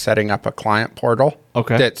process of setting up a client portal.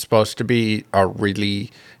 Okay. That's supposed to be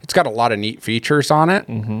it's got a lot of neat features on it.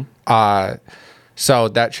 Mm-hmm. So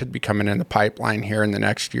that should be coming in the pipeline here in the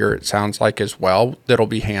next year, it sounds like, as well. That'll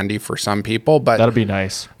be handy for some people, but That'll be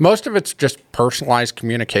nice. Most of it's just personalized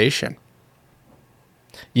communication.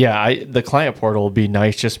 Yeah, the client portal will be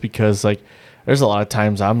nice just because, like, there's a lot of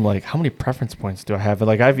times I'm like, how many preference points do I have? And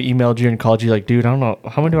like, I've emailed you and called you like, dude, I don't know,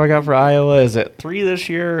 how many do I got for Iowa? Is it 3 this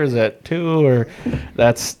year? Is it 2? Or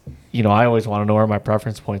that's, I always want to know where my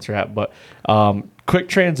preference points are at. But quick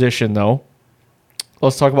transition though.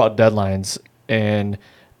 Let's talk about deadlines. And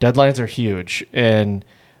deadlines are huge. And,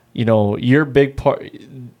 your big part,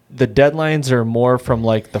 the deadlines are more from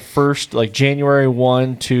like the first, like January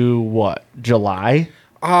 1 to what? July?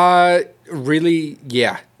 Really,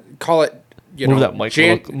 yeah. Call it, Move that mic.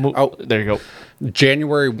 There you go.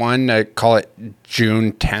 January 1, call it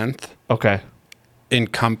June 10th. Okay.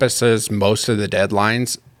 Encompasses most of the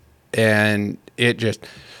deadlines. And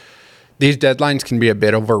these deadlines can be a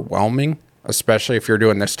bit overwhelming, especially if you're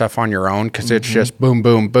doing this stuff on your own, because it's just boom,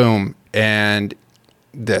 boom, boom. And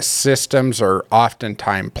the systems are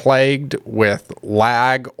oftentimes plagued with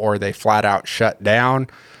lag, or they flat out shut down.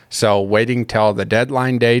 So waiting till the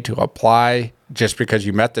deadline day to apply, just because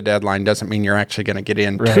you met the deadline doesn't mean you're actually going to get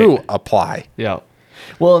in to apply. Yeah.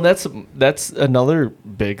 Well, and that's another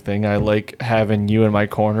big thing I like having you in my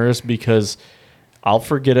corner, is because I'll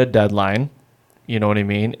forget a deadline. You know what I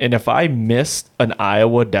mean? And if I missed an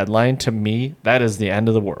Iowa deadline, to me, that is the end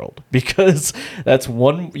of the world, because that's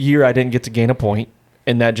 1 year I didn't get to gain a point.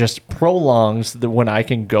 And that just prolongs when I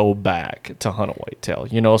can go back to hunt a whitetail,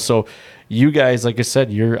 So you guys, like I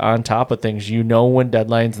said, you're on top of things. When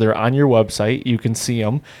deadlines, they're on your website. You can see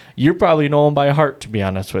them. You probably know them by heart, to be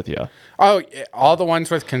honest with you. Oh, all the ones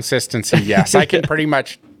with consistency, yes. I can pretty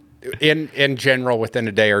much, in general, within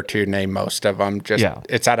a day or two, name most of them.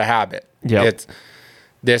 It's out of habit. Yeah.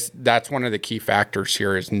 That's one of the key factors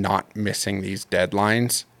here, is not missing these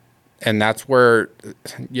deadlines. And that's where,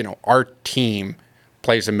 our team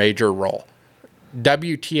plays a major role.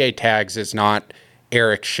 WTA Tags is not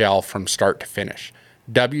Eric Shell from start to finish.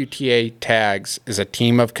 WTA Tags is a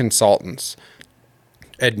team of consultants,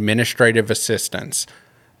 administrative assistants,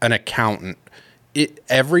 an accountant.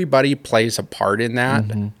 Everybody plays a part in that,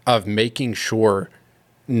 of making sure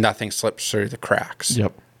nothing slips through the cracks.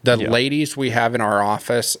 Yep. The ladies we have in our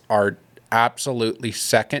office are absolutely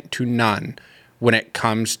second to none when it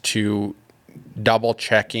comes to double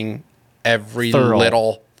checking every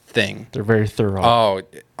little thing. They're very thorough. Oh,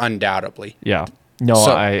 undoubtedly. Yeah. No,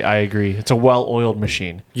 So- I agree. It's a well-oiled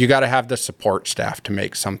machine. You got to have the support staff to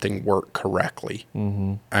make something work correctly.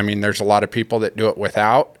 Mm-hmm. I mean, there's a lot of people that do it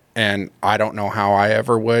without, and I don't know how I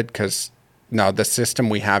ever would, because no, the system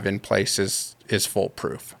we have in place is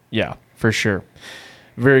foolproof. Yeah, for sure.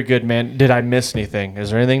 Very good, man. Did I miss anything?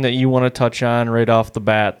 Is there anything that you want to touch on right off the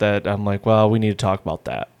bat that I'm like, well, we need to talk about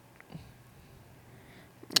that?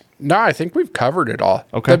 No, I think we've covered it all.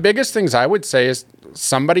 Okay. The biggest things I would say is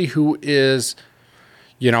somebody who is,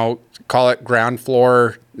 call it ground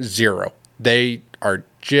floor zero. They are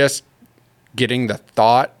just getting the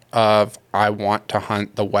thought of, I want to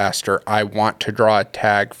hunt the West, or I want to draw a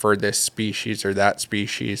tag for this species or that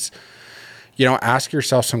species. Ask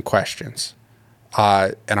yourself some questions.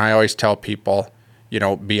 And I always tell people,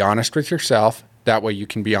 be honest with yourself. That way you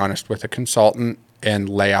can be honest with a consultant and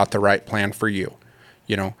lay out the right plan for you.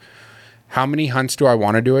 How many hunts do I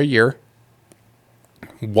want to do a year?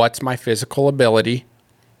 What's my physical ability?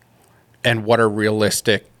 And what are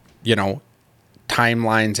realistic,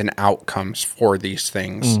 timelines and outcomes for these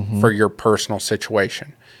things for your personal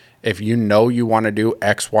situation? If you know you want to do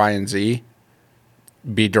X, Y, and Z,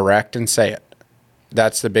 be direct and say it.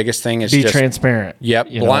 That's the biggest thing, is Be just transparent.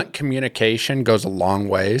 Yep. Blunt communication goes a long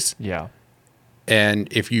ways. Yeah. And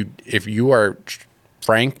if you are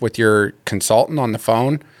frank with your consultant on the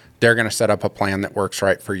phone, they're going to set up a plan that works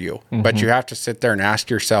right for you. But you have to sit there and ask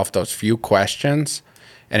yourself those few questions.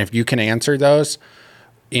 And if you can answer those,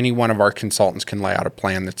 any one of our consultants can lay out a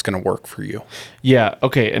plan that's going to work for you. Yeah.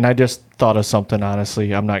 Okay. And I just thought of something,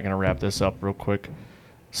 honestly. I'm not going to wrap this up real quick.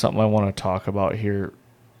 Something I want to talk about here.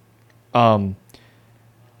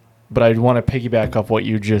 But I want to piggyback off what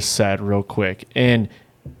you just said real quick. And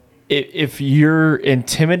if you're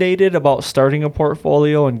intimidated about starting a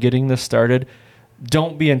portfolio and getting this started,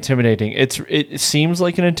 don't be intimidating. It seems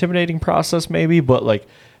like an intimidating process maybe, but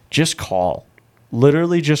just call.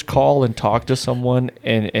 Literally just call and talk to someone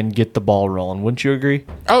and get the ball rolling. Wouldn't you agree?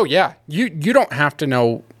 Oh yeah. You don't have to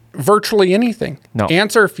know virtually anything. No.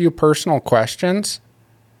 Answer a few personal questions,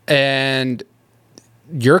 and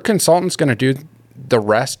your consultant's going to do the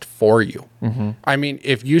rest for you. I mean,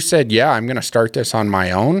 if you said, yeah, I'm going to start this on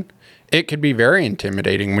my own, it could be very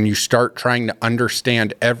intimidating when you start trying to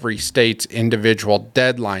understand every state's individual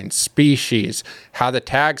deadlines, species, how the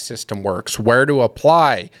tag system works, where to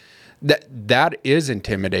apply. That is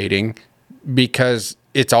intimidating because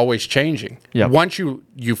it's always changing. Yep. Once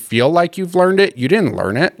you feel like you've learned it, you didn't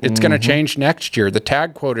learn it. It's going to change next year. The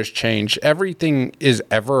tag quotas change. Everything is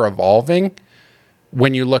ever evolving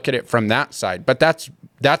when you look at it from that side. But that's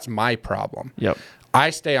my problem. Yep. I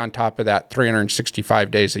stay on top of that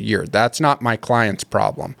 365 days a year. That's not my client's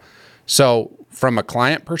problem. So from a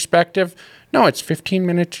client perspective, no, it's 15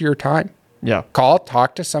 minutes of your time. Yeah. Call,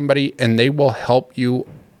 talk to somebody, and they will help you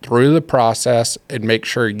through the process and make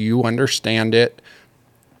sure you understand it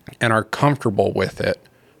and are comfortable with it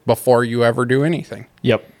before you ever do anything.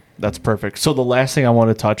 Yep. That's perfect. So the last thing I want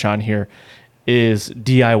to touch on here is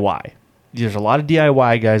DIY. There's a lot of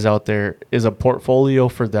DIY guys out there. Is a portfolio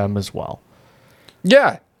for them as well?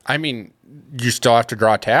 Yeah. I mean, you still have to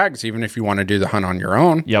draw tags even if you want to do the hunt on your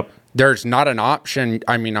own. Yep. There's not an option.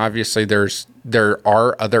 I mean, obviously there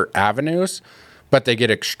are other avenues, but they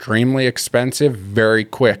get extremely expensive very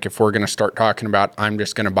quick. If we're going to start talking about, I'm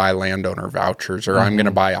just going to buy landowner vouchers or I'm going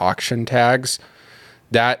to buy auction tags,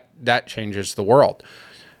 that changes the world.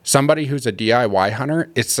 Somebody who's a DIY hunter,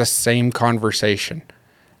 it's the same conversation.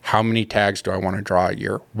 How many tags do I want to draw a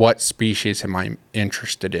year? What species am I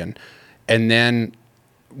interested in? And then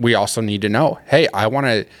we also need to know, hey, I want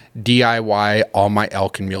to DIY all my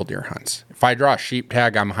elk and mule deer hunts. If I draw a sheep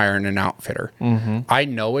tag, I'm hiring an outfitter. I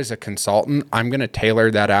know as a consultant, I'm going to tailor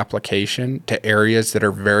that application to areas that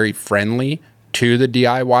are very friendly to the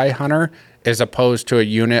DIY hunter, as opposed to a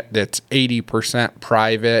unit that's 80%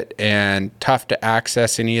 private and tough to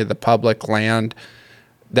access any of the public land.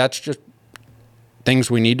 That's just things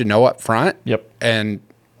we need to know up front. Yep. And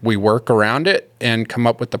we work around it and come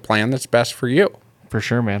up with the plan that's best for you. For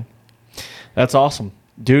sure, man. That's awesome.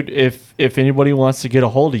 Dude, if anybody wants to get a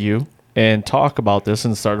hold of you and talk about this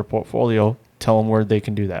and start a portfolio, tell them where they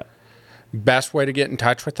can do that. Best way to get in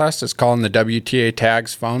touch with us is calling the WTA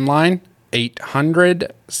Tags phone line,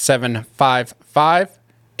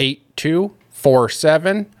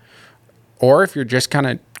 800-755-8247. Or if you're just kind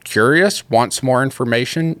of curious, want some more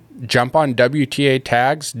information, jump on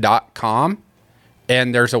WTAtags.com.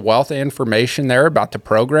 And there's a wealth of information there about the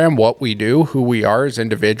program, what we do, who we are as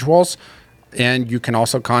individuals. And you can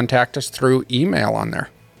also contact us through email on there.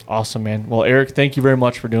 Awesome, man. Well, Eric, thank you very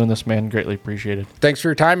much for doing this, man. Greatly appreciated. Thanks for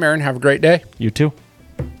your time, Aaron. Have a great day. You too.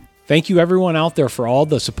 Thank you everyone out there for all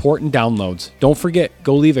the support and downloads. Don't forget,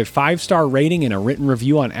 go leave a 5-star rating and a written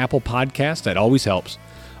review on Apple Podcasts. That always helps.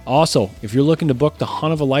 Also, if you're looking to book the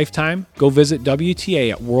hunt of a lifetime, go visit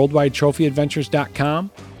WTA at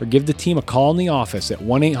worldwidetrophyadventures.com or give the team a call in the office at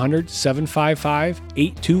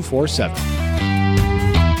 1-800-755-8247.